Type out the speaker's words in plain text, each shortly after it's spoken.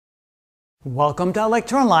Welcome to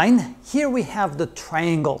Electron. Here we have the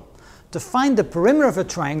triangle. To find the perimeter of a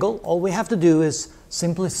triangle, all we have to do is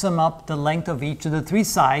simply sum up the length of each of the three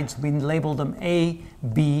sides. We label them A,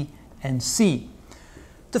 B, and C.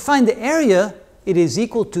 To find the area, it is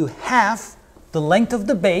equal to half the length of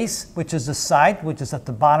the base, which is the side, which is at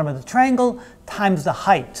the bottom of the triangle, times the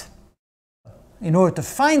height. In order to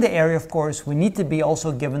find the area, of course, we need to be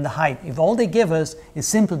also given the height. If all they give us is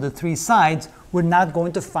simply the three sides, we're not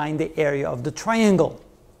going to find the area of the triangle.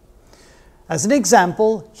 As an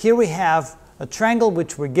example, here we have a triangle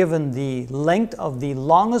which we're given the length of the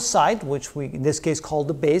longest side, which we in this case call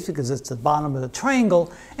the base because it's the bottom of the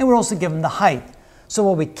triangle, and we're also given the height. So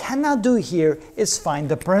what we cannot do here is find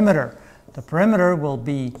the perimeter. The perimeter will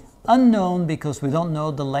be unknown because we don't know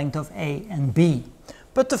the length of A and B.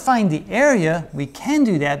 But to find the area, we can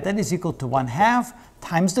do that. That is equal to 1/2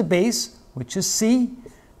 times the base, which is C,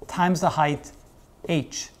 times the height,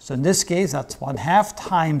 H. So in this case, that's 1/2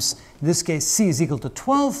 times, in this case, C is equal to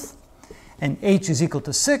 12, and H is equal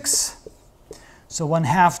to 6. So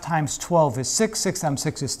 1/2 times 12 is 6, 6 times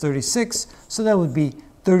 6 is 36, so that would be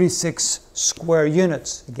 36 square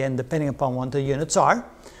units, again, depending upon what the units are.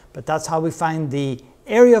 But that's how we find the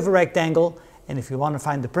area of a rectangle. And if you want to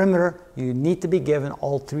find the perimeter, you need to be given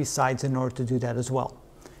all three sides in order to do that as well.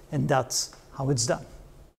 And that's how it's done.